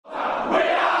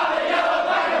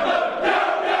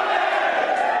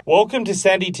Welcome to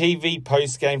Sandy TV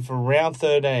postgame for round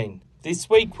 13. This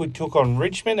week we took on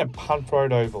Richmond at Punt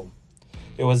Road Oval.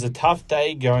 It was a tough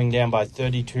day, going down by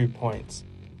 32 points.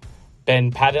 Ben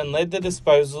Patton led the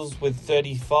disposals with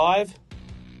 35.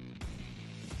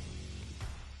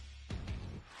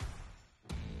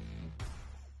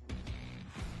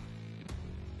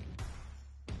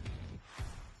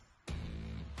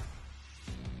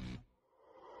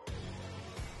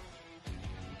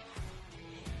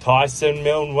 Tyson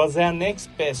Milne was our next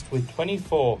best with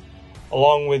 24,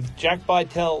 along with Jack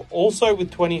Bytel also with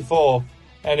 24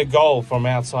 and a goal from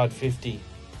outside 50.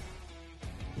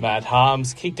 Matt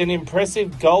Harms kicked an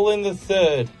impressive goal in the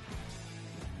third.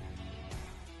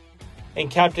 And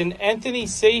captain Anthony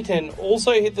Seaton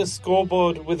also hit the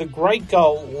scoreboard with a great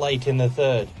goal late in the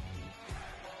third.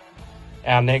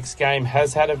 Our next game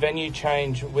has had a venue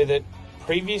change, with it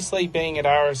previously being at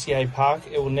RSCA Park.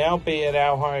 It will now be at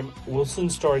our home Wilson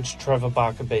Storage Trevor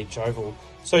Barker Beach Oval.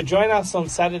 So join us on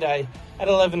Saturday at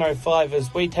 11:05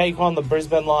 as we take on the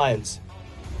Brisbane Lions.